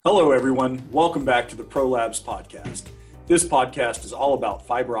Hello, everyone. Welcome back to the ProLabs podcast. This podcast is all about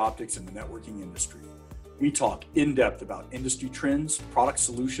fiber optics in the networking industry. We talk in depth about industry trends, product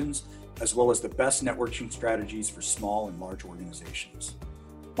solutions, as well as the best networking strategies for small and large organizations.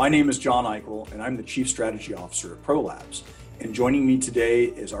 My name is John Eichel, and I'm the Chief Strategy Officer at ProLabs. And joining me today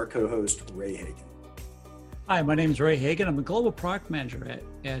is our co-host, Ray Hagan. Hi, my name is Ray Hagan. I'm a Global Product Manager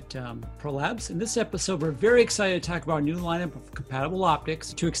at ProLabs. In this episode, we're very excited to talk about our new lineup of compatible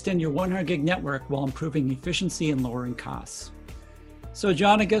optics to extend your 100 gig network while improving efficiency and lowering costs. So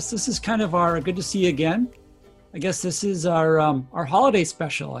John, I guess this is kind of our good to see you again. I guess this is our holiday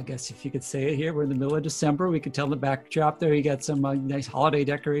special, I guess, if you could say it here. We're in the middle of December. We could tell the backdrop there. You got some nice holiday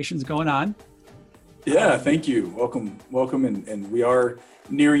decorations going on. Yeah, thank you. Welcome. And we are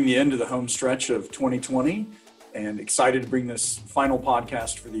nearing the end of the home stretch of 2020 and excited to bring this final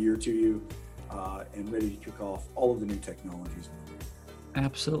podcast for the year to you and ready to kick off all of the new technologies.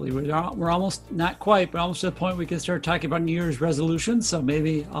 Absolutely. We're almost, not quite, but almost to the point we can start talking about New Year's resolutions. So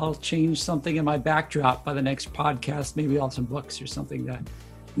maybe I'll change something in my backdrop by the next podcast. Maybe I'll have some books or something that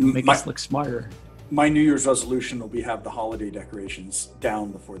make us look smarter. My New Year's resolution will be have the holiday decorations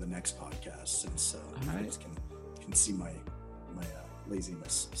down before the next podcast, since you guys can see my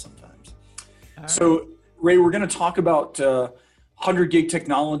laziness sometimes. So Ray, we're going to talk about 100 gig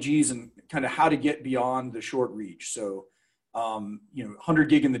technologies and kind of how to get beyond the short reach. So 100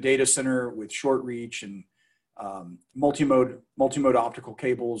 gig in the data center with short reach and multimode optical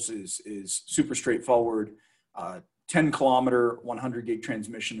cables is super straightforward. 10 kilometer 100 gig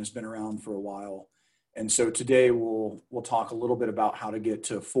transmission has been around for a while. And so today we'll talk a little bit about how to get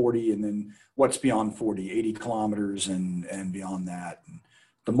to 40 and then what's beyond 40, 80 kilometers and beyond that, and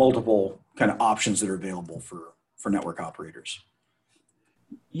the multiple kind of options that are available for network operators.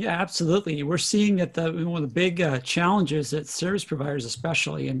 Yeah, absolutely. We're seeing that one of the big challenges that service providers,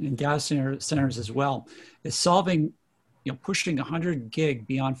 especially in data centers as well, is solving, pushing 100 gig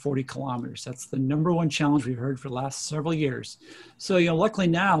beyond 40 kilometers. That's the number one challenge we've heard for the last several years. So, luckily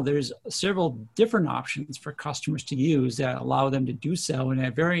now there's several different options for customers to use that allow them to do so and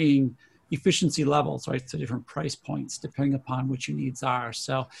at varying efficiency levels, right? So different price points depending upon what your needs are.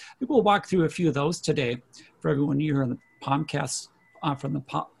 So we'll walk through a few of those today for everyone here on the podcast.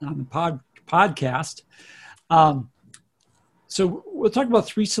 So we'll talk about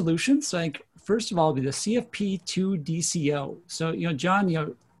three solutions. Like first of all, will be the CFP2 DCO. So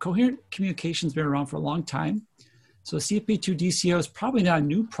John, coherent communication's been around for a long time. So CFP2 DCO is probably not a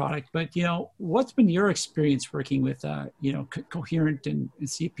new product, but what's been your experience working with coherent and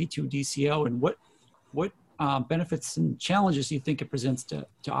CFP2 DCO, and what benefits and challenges do you think it presents to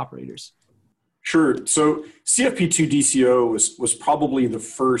operators? Sure. So CFP2 DCO was probably the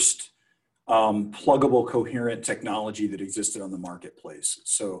first pluggable coherent technology that existed on the marketplace.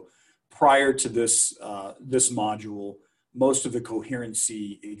 So prior to this module, most of the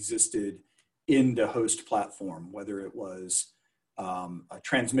coherency existed in the host platform, whether it was a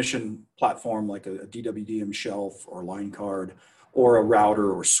transmission platform like a DWDM shelf or line card, or a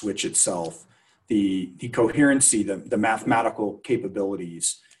router or switch itself. The coherency, the mathematical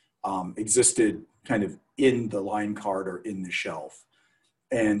capabilities existed kind of in the line card or in the shelf.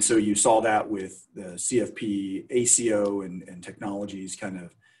 And so you saw that with the CFP, ACO, and technologies kind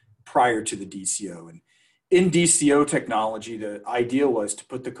of prior to the DCO. And in DCO technology, the idea was to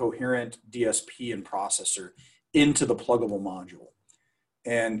put the coherent DSP and processor into the pluggable module.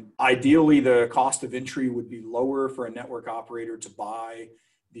 And ideally, the cost of entry would be lower for a network operator to buy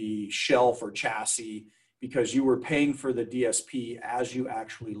the shelf or chassis because you were paying for the DSP as you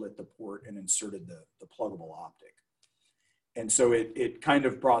actually lit the port and inserted the pluggable optic. And so it kind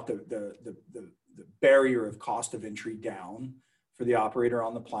of brought the barrier of cost of entry down for the operator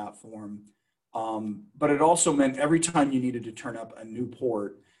on the platform. But it also meant every time you needed to turn up a new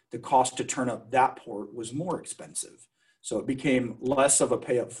port, the cost to turn up that port was more expensive. So it became less of a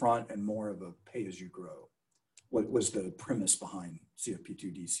pay up front and more of a pay as you grow. What was the premise behind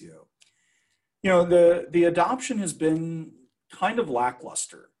CFP2 DCO? The adoption has been kind of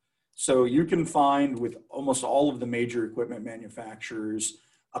lackluster. So you can find with almost all of the major equipment manufacturers,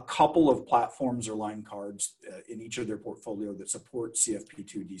 a couple of platforms or line cards in each of their portfolio that support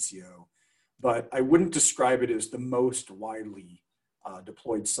CFP2 DCO. But I wouldn't describe it as the most widely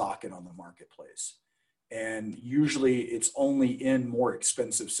deployed socket on the marketplace. And usually it's only in more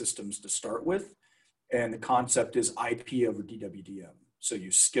expensive systems to start with. And the concept is IP over DWDM. So you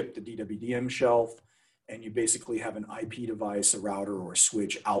skip the DWDM shelf and you basically have an IP device, a router or a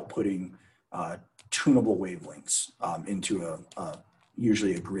switch outputting tunable wavelengths into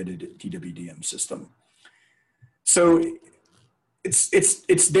usually a gridded DWDM system. So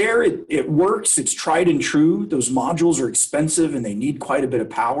it's there. It works. It's tried and true. Those modules are expensive and they need quite a bit of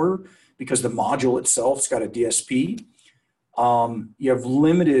power because the module itself's got a DSP. You have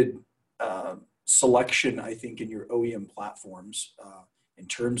limited selection, I think, in your OEM platforms in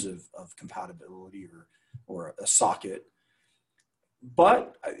terms of compatibility or a socket.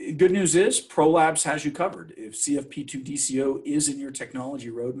 But good news is ProLabs has you covered. If CFP2 DCO is in your technology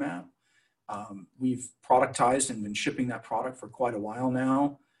roadmap, we've productized and been shipping that product for quite a while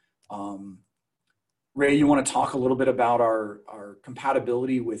now. Ray, you want to talk a little bit about our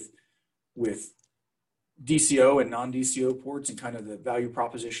compatibility with DCO and non-DCO ports and kind of the value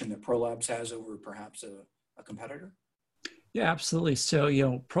proposition that ProLabs has over perhaps a competitor? Yeah, absolutely. So,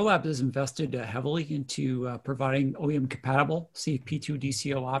 ProLabs has invested heavily into providing OEM compatible CFP2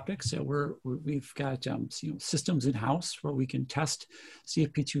 DCO optics. So we've got systems in house where we can test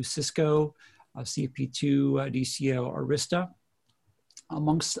CFP2 Cisco, CFP2 DCO Arista,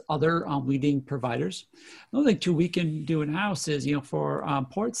 amongst other leading providers. Another thing too we can do in house is for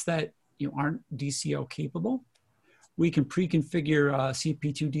ports that aren't DCO capable, we can pre-configure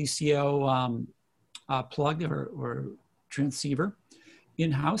CFP2 DCO plug or transceiver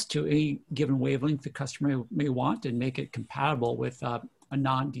in-house to any given wavelength the customer may want and make it compatible with a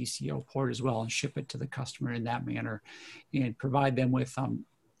non-DCO port as well and ship it to the customer in that manner and provide them with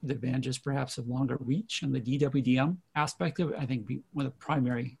the advantages perhaps of longer reach and the DWDM aspect of it. I think be one of the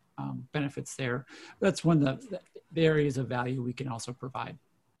primary benefits there. That's one of the areas of value we can also provide.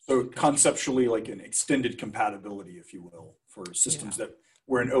 So conceptually like an extended compatibility, if you will, for systems that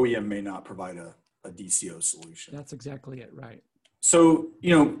where an OEM may not provide a DCO solution. That's exactly it, right. So,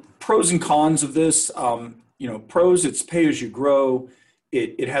 pros and cons of this, pros, it's pay as you grow.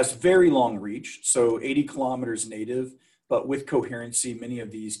 It has very long reach, so 80 kilometers native, but with coherency, many of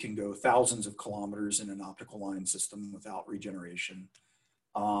these can go thousands of kilometers in an optical line system without regeneration.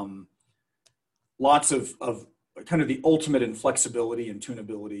 Lots of kind of the ultimate in flexibility and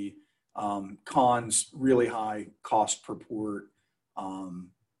tunability. Cons, really high cost per port,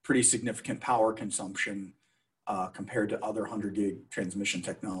 pretty significant power consumption compared to other 100 gig transmission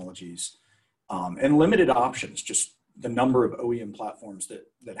technologies, and limited options, just the number of OEM platforms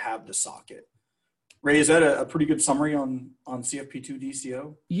that have the socket. Ray, is that a pretty good summary on CFP2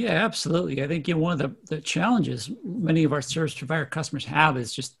 DCO? Yeah, absolutely. I think one of the challenges many of our service provider customers have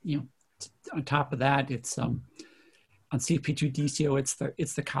is just, on top of that, it's on CFP2 DCO,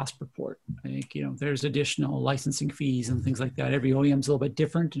 it's the cost per port. I think, there's additional licensing fees and things like that. Every OEM is a little bit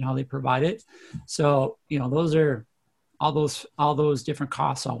different in how they provide it. So, those are all those different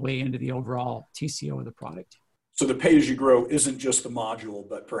costs all weigh into the overall TCO of the product. So the pay as you grow isn't just the module,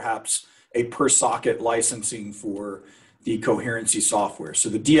 but perhaps a per socket licensing for the coherency software. So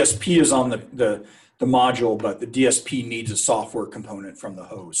the DSP is on the module, but the DSP needs a software component from the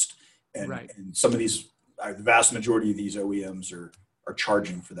host. And, right. And some of these, the vast majority of these OEMs are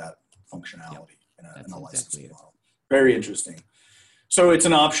charging for that functionality in a licensing model. Very interesting. So it's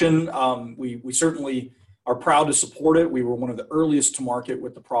an option. We certainly are proud to support it. We were one of the earliest to market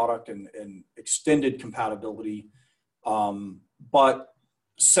with the product and extended compatibility. But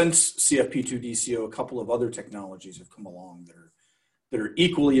since CFP2 DCO, a couple of other technologies have come along that are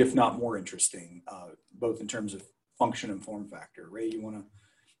equally, if not more interesting, both in terms of function and form factor. Ray, you want to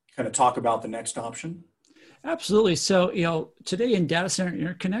kind of talk about the next option? Absolutely. So, today in data center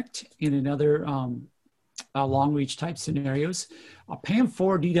interconnect and in other long reach type scenarios, a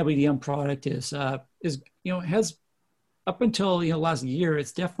PAM4 DWDM product is has up until last year,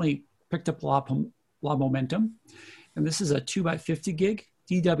 it's definitely picked up a lot of momentum. And this is a 2x50 gig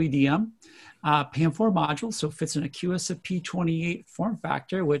DWDM PAM4 module, so it fits in a QSFP28 form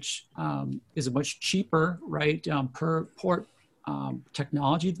factor, which is a much cheaper, right, per port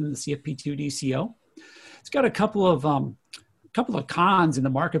technology than the CFP2 DCO. It's got a couple of cons in the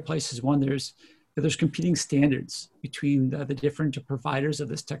marketplace. Is one, there's competing standards between the different providers of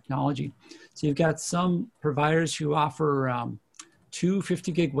this technology. So you've got some providers who offer 2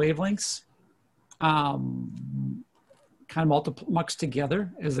 50 gig wavelengths, kind of multi-mux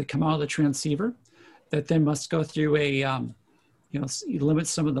together as they come out of the transceiver, that then must go through a, limit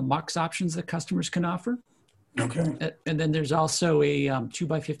some of the mux options that customers can offer. Okay. And then there's also a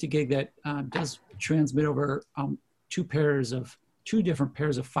 2x50 gig that does transmit over two different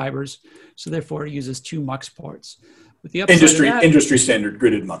pairs of fibers. So therefore it uses 2 mux ports. But the industry standard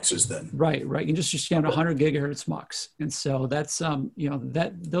gridded muxes then. Right. Industry standard 100 gigahertz mux. And so that's,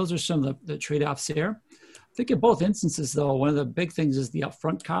 those are some of the trade-offs there. I think in both instances, though, one of the big things is the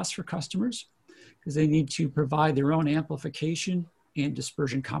upfront cost for customers, because they need to provide their own amplification and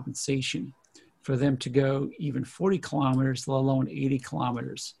dispersion compensation for them to go even 40 kilometers, let alone 80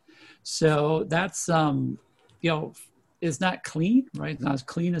 kilometers. So that's, is not clean, right? Not as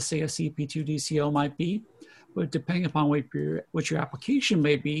clean as, say, a CFP2 DCO might be, but depending upon what your application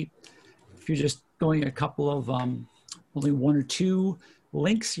may be, if you're just going a couple of only one or two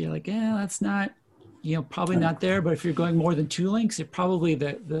links, you're like, that's not, probably not there. But if you're going more than 2 links, it probably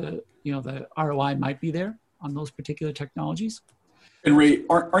the ROI might be there on those particular technologies. And Ray,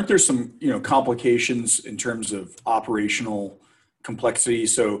 aren't there some complications in terms of operational complexity?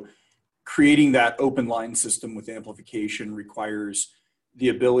 So creating that open line system with amplification requires the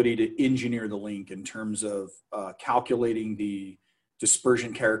ability to engineer the link in terms of calculating the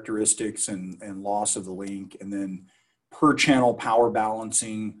dispersion characteristics and loss of the link, and then per channel power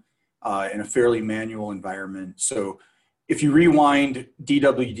balancing in a fairly manual environment. So if you rewind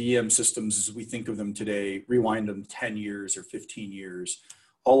DWDM systems as we think of them today, rewind them 10 years or 15 years,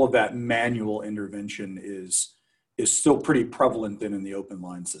 all of that manual intervention is still pretty prevalent then in the open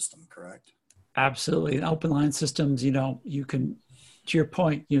line system, correct? Absolutely. In open line systems, you can, to your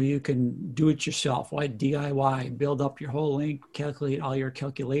point, you can do it yourself, right? DIY, build up your whole link, calculate all your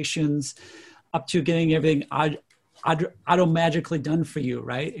calculations, up to getting everything auto magically done for you,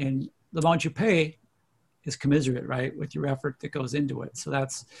 right? And the amount you pay is commiserate, right, with your effort that goes into it. So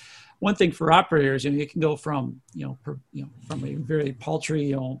that's one thing for operators. You can go from from a very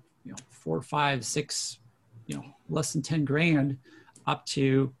paltry 4, 5, 6, less than 10 grand up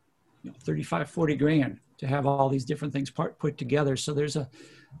to 35, 40 grand to have all these different things put together. So there's a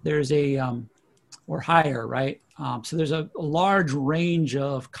or higher, right? So there's a large range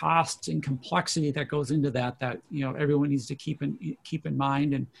of costs and complexity that goes into that everyone needs to keep in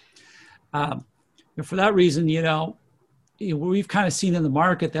mind. And for that reason, we've kind of seen in the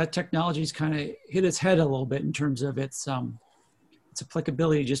market that technology's kind of hit its head a little bit in terms of its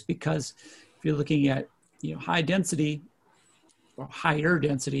applicability, just because if you're looking at high density or higher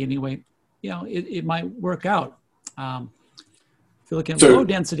density anyway, it might work out. If you're looking at low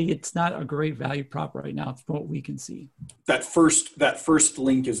density, it's not a great value prop right now from what we can see. That first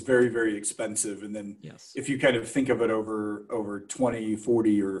link is very, very expensive. And then yes, if you kind of think of it over 20,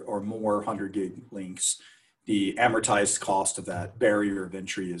 40 or more 100 gig links, the amortized cost of that barrier of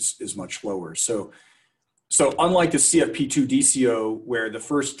entry is much lower. So unlike the CFP2 DCO, where the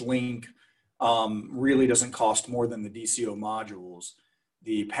first link really doesn't cost more than the DCO modules,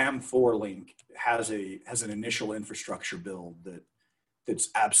 the PAM4 link has an initial infrastructure build that's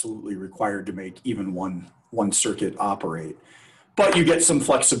absolutely required to make even one circuit operate. But you get some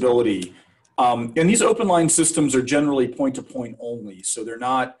flexibility. And these open line systems are generally point-to-point only, so they're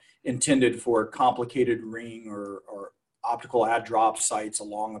not intended for complicated ring or optical add drop sites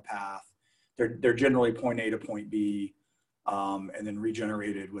along a path. They're generally point A to point B, and then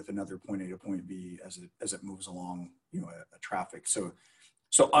regenerated with another point A to point B as it moves along a traffic. So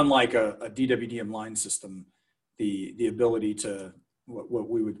unlike a DWDM line system, the ability to what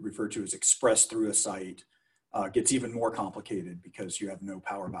we would refer to as express through a site gets even more complicated because you have no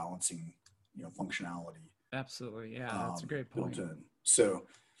power balancing functionality. Absolutely, yeah, that's a great point. So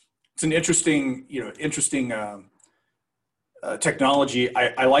it's an interesting technology.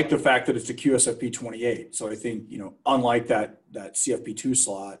 I like the fact that it's a QSFP28. So I think unlike that CFP2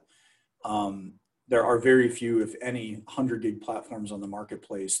 slot, there are very few, if any, 100 gig platforms on the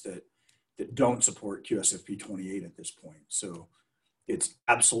marketplace that don't support QSFP28 at this point. So it's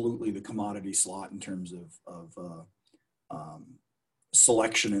absolutely the commodity slot in terms of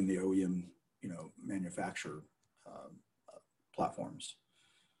selection in the OEM manufacturer platforms.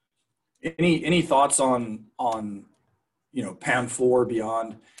 Any thoughts on PAM4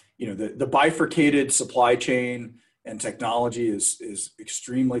 beyond the bifurcated supply chain and technology is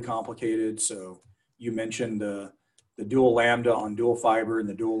extremely complicated. So you mentioned the dual lambda on dual fiber and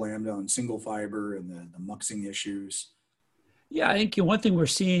the dual lambda on single fiber and the muxing issues. Yeah, I think one thing we're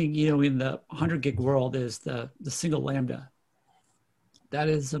seeing, in the 100 gig world is the single lambda. That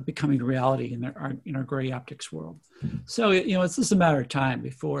is becoming reality in our gray optics world. So it's just a matter of time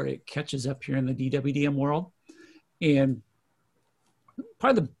before it catches up here in the DWDM world. And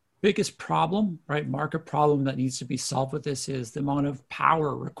probably the biggest problem, right, market problem that needs to be solved with this is the amount of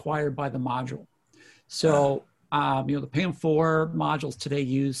power required by the module. So the PAM4 modules today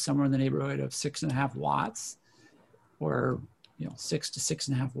use somewhere in the neighborhood of 6.5 watts, or 6 to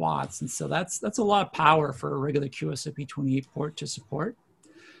 6.5 watts. And so that's a lot of power for a regular QSFP28 port to support.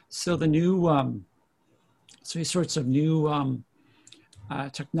 So the new, these sorts of new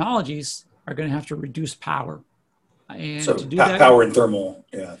technologies are going to have to reduce power. And so to do that, power and thermal.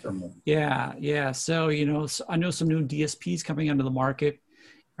 Yeah. So, I know some new DSPs coming onto the market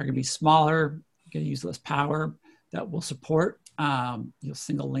are going to be smaller, going to use less power, that will support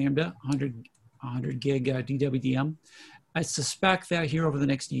single lambda 100 gig DWDM. I suspect that here over the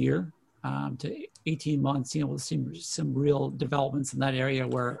next year to 18 months, we'll see some real developments in that area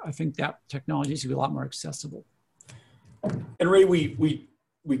where I think that technology is going to be a lot more accessible. And Ray, we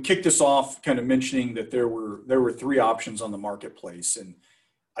kicked this off kind of mentioning that there were three options on the marketplace, and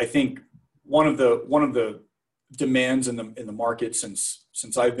I think one of the demands in the market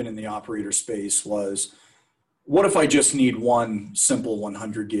since I've been in the operator space was, what if I just need one simple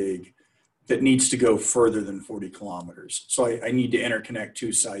 100 gig that needs to go further than 40 kilometers? So I need to interconnect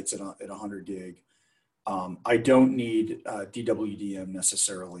two sites at 100 gig. I don't need DWDM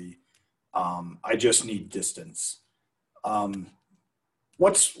necessarily. I just need distance.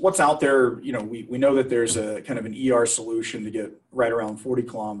 What's out there? We know that there's a kind of an ER solution to get right around 40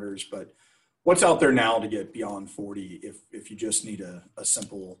 kilometers, but what's out there now to get beyond 40 if you just need a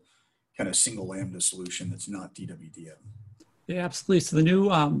simple kind of single lambda solution that's not DWDM? Yeah, absolutely. So the new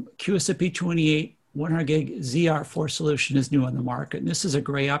QSFP28 100 gig ZR4 solution is new on the market, and this is a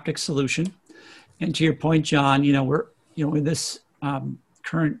gray optic solution. And to your point, John, we're in this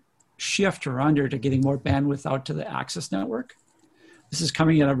current shift or under to getting more bandwidth out to the access network. This is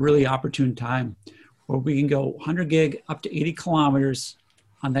coming at a really opportune time where we can go 100 gig up to 80 kilometers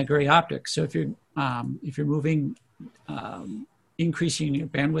on that gray optic. So if you're moving, increasing your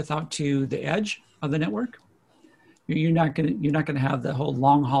bandwidth out to the edge of the network, you're not going to have the whole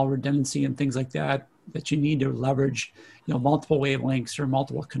long haul redundancy and things like that you need to leverage, multiple wavelengths or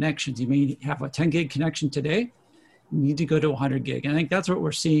multiple connections. You may have a 10 gig connection today. You need to go to 100 gig. And I think that's what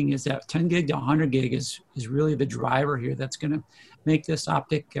we're seeing is that 10 gig to 100 gig is really the driver here that's going to make this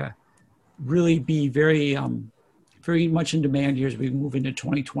optic really be very, very much in demand here as we move into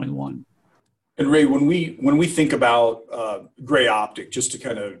 2021. And Ray, when we think about gray optic, just to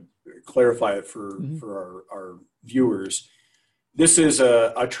kind of clarify it for our viewers, this is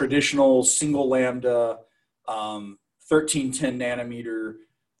a traditional single lambda 1310 nanometer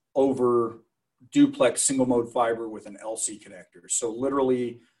over duplex single mode fiber with an LC connector. So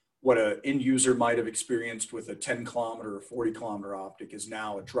literally what an end user might have experienced with a 10 kilometer or 40 kilometer optic is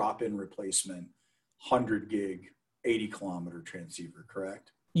now a drop-in replacement 100 gig 80 kilometer transceiver,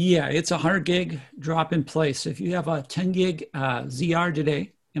 correct? Yeah, it's a 100 gig drop in place. If you have a 10 gig ZR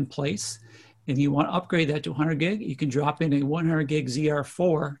today in place and you want to upgrade that to 100 gig, you can drop in a 100 gig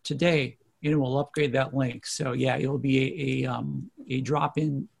ZR4 today and it will upgrade that link. So yeah, it'll be a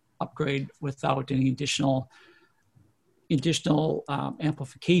drop-in upgrade without any additional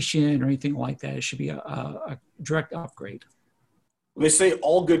amplification or anything like that. It should be a direct upgrade. They say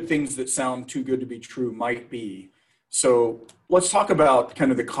all good things that sound too good to be true might be. So let's talk about kind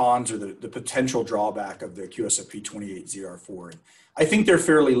of the cons or the potential drawback of the QSFP28 ZR4. I think they're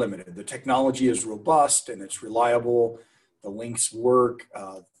fairly limited. The technology is robust and it's reliable. The links work,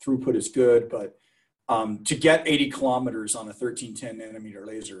 throughput is good, but to get 80 kilometers on a 1310 nanometer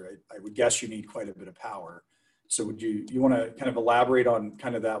laser, I would guess you need quite a bit of power. So would you want to kind of elaborate on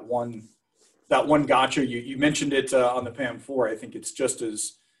kind of that one gotcha? You mentioned it on the PAM4. I think it's just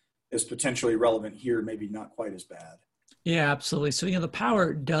as potentially relevant here, maybe not quite as bad. Yeah, absolutely. So, the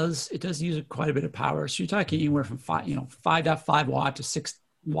power does use quite a bit of power. So you're talking anywhere from 5.5 watt to 6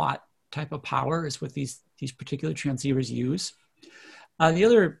 watt type of power is what these particular transceivers use. The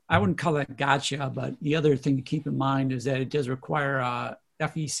other, I wouldn't call that gotcha, but the other thing to keep in mind is that it does require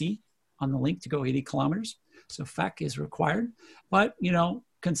FEC on the link to go 80 kilometers. So FEC is required, but,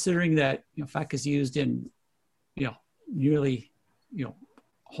 considering that, FEC is used in, nearly,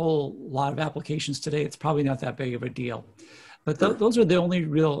 whole lot of applications today, it's probably not that big of a deal. But those are the only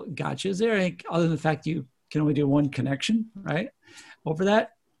real gotchas there. I think other than the fact you can only do one connection, right, over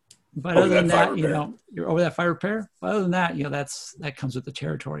that. But other than that, you're over that fiber pair. But other than that, that comes with the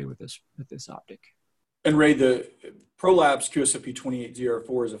territory with this optic. And Ray, the ProLabs QSFP28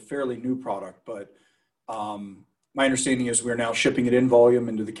 ZR4 is a fairly new product, but my understanding is we're now shipping it in volume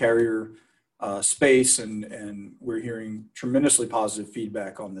into the carrier space, and we're hearing tremendously positive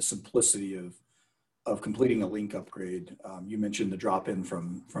feedback on the simplicity of completing a link upgrade. You mentioned the drop-in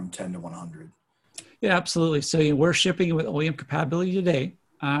from 10 to 100. Yeah, absolutely. So we're shipping with OEM compatibility today.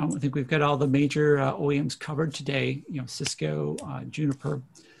 I think we've got all the major OEMs covered today, Cisco, Juniper,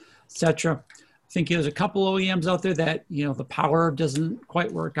 etc. I think there's a couple OEMs out there that, the power doesn't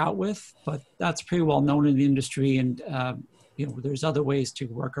quite work out with, but that's pretty well known in the industry. And, there's other ways to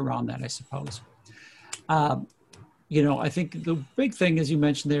work around that, I suppose. I think the big thing, as you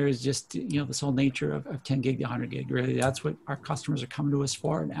mentioned there, is just, this whole nature of 10 gig to 100 gig. Really, that's what our customers are coming to us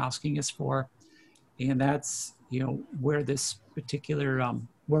for and asking us for. And that's, where this particular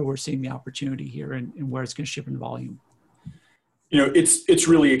where we're seeing the opportunity here and where it's going to ship in volume. It's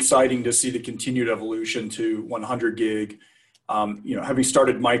really exciting to see the continued evolution to 100 gig. Having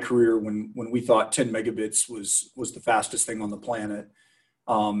started my career when we thought 10 megabits was the fastest thing on the planet.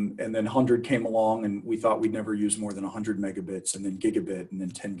 And then 100 came along and we thought we'd never use more than 100 megabits, and then gigabit, and then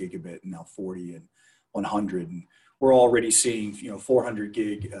 10 gigabit, and now 40 and 100. And we're already seeing, 400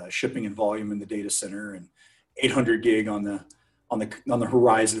 gig shipping in volume in the data center, and 800 gig on the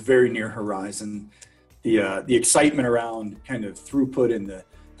horizon, very near horizon. The excitement around kind of throughput and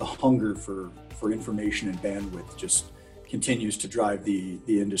the hunger for information and bandwidth just continues to drive the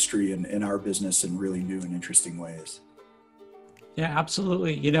industry and our business in really new and interesting ways. Yeah,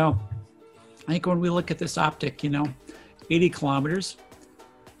 absolutely. I think when we look at this optic, 80 kilometers,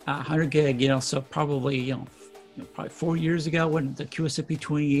 100 gig, so probably, probably 4 years ago when the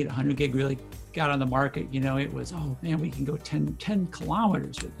QSFP28 100 gig really got on the market, it was, oh man, we can go 10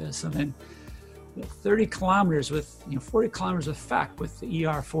 kilometers with this. And then 30 kilometers with, 40 kilometers of FEC with the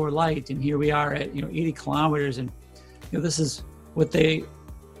ER4 light. And here we are at, 80 kilometers. And, this is what that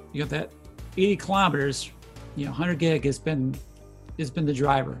 80 kilometers, 100 gig has been the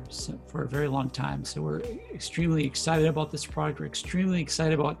driver for a very long time. So we're extremely excited about this product. We're extremely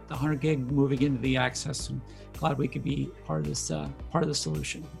excited about the 100 gig moving into the access, and glad we could be part of this, part of the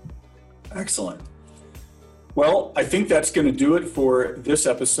solution. Excellent. Well, I think that's going to do it for this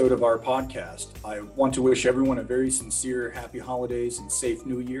episode of our podcast. I want to wish everyone a very sincere happy holidays and safe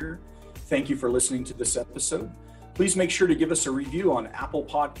new year. Thank you for listening to this episode. Please make sure to give us a review on Apple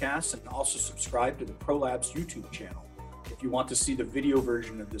Podcasts and also subscribe to the ProLabs YouTube channel if you want to see the video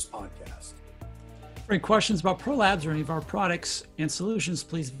version of this podcast. For any questions about ProLabs or any of our products and solutions,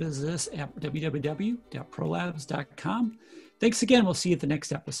 please visit us at www.prolabs.com. Thanks again. We'll see you at the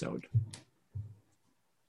next episode.